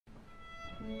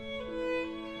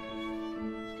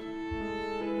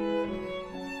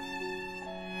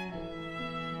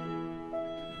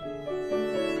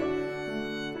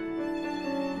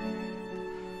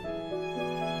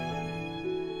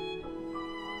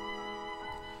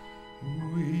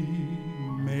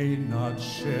not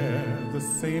share the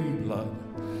same blood,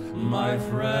 my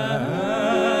friend,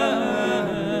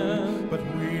 but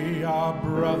we are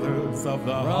brothers of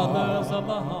the heart. Brothers of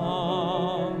the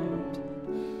heart.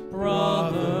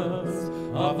 Brothers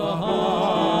of the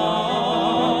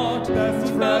heart.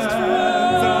 Best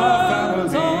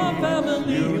friends of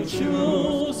family, you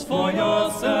choose for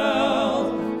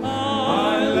yourself.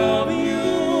 I love you,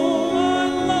 I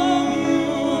love you,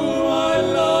 I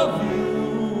love you.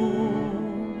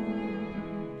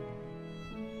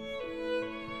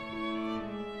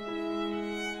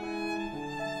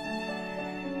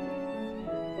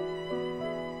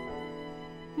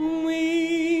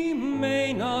 We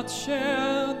may not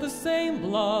share the same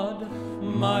blood,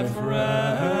 my friend,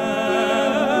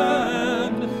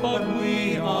 but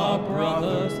we are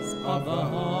brothers of the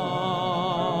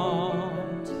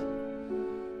heart.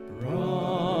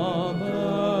 Brothers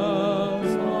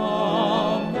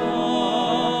of the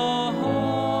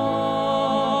heart.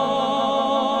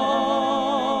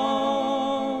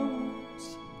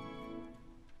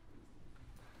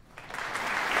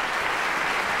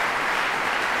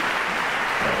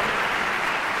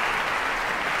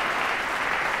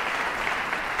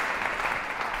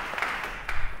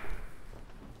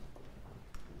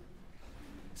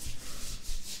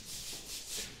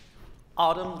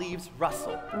 Autumn leaves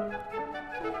rustle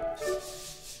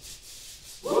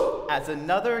as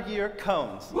another year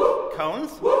cones.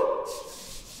 Cones?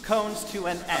 Cones to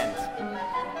an end.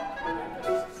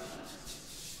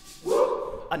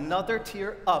 Another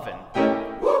tier oven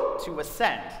to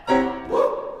ascend.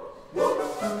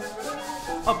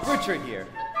 A bridger year,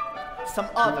 some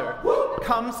other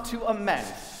comes to amend.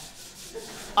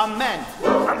 Amend,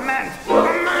 amend,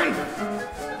 amend!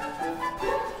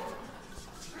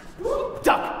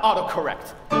 Duck,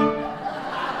 autocorrect.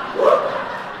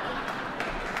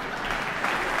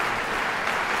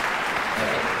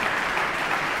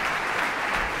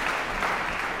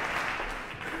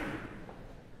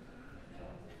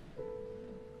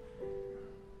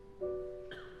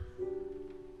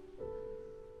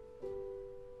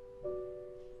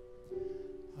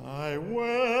 I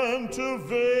went to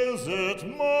visit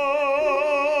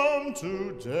Mom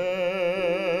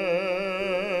today.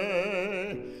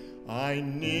 I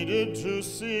needed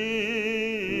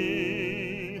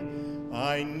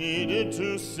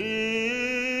to see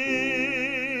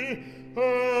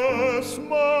her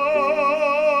smile.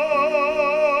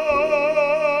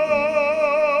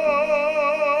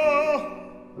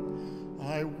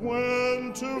 I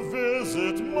went to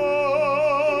visit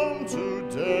Mom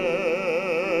today.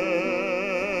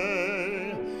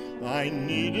 I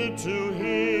needed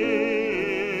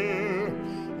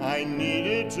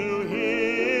to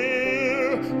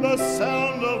hear the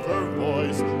sound of her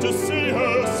voice, to see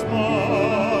her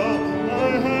smile. I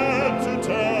had to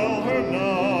tell her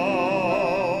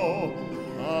now.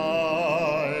 I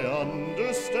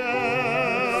understand.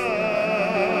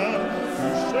 To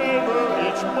savor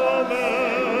each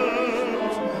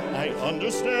moment. I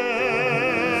understand.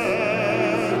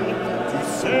 To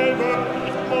savor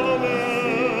each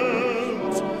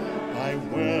moment. I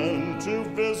went to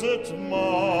visit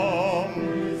Mom.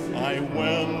 I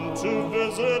went to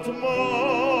visit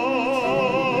Mom.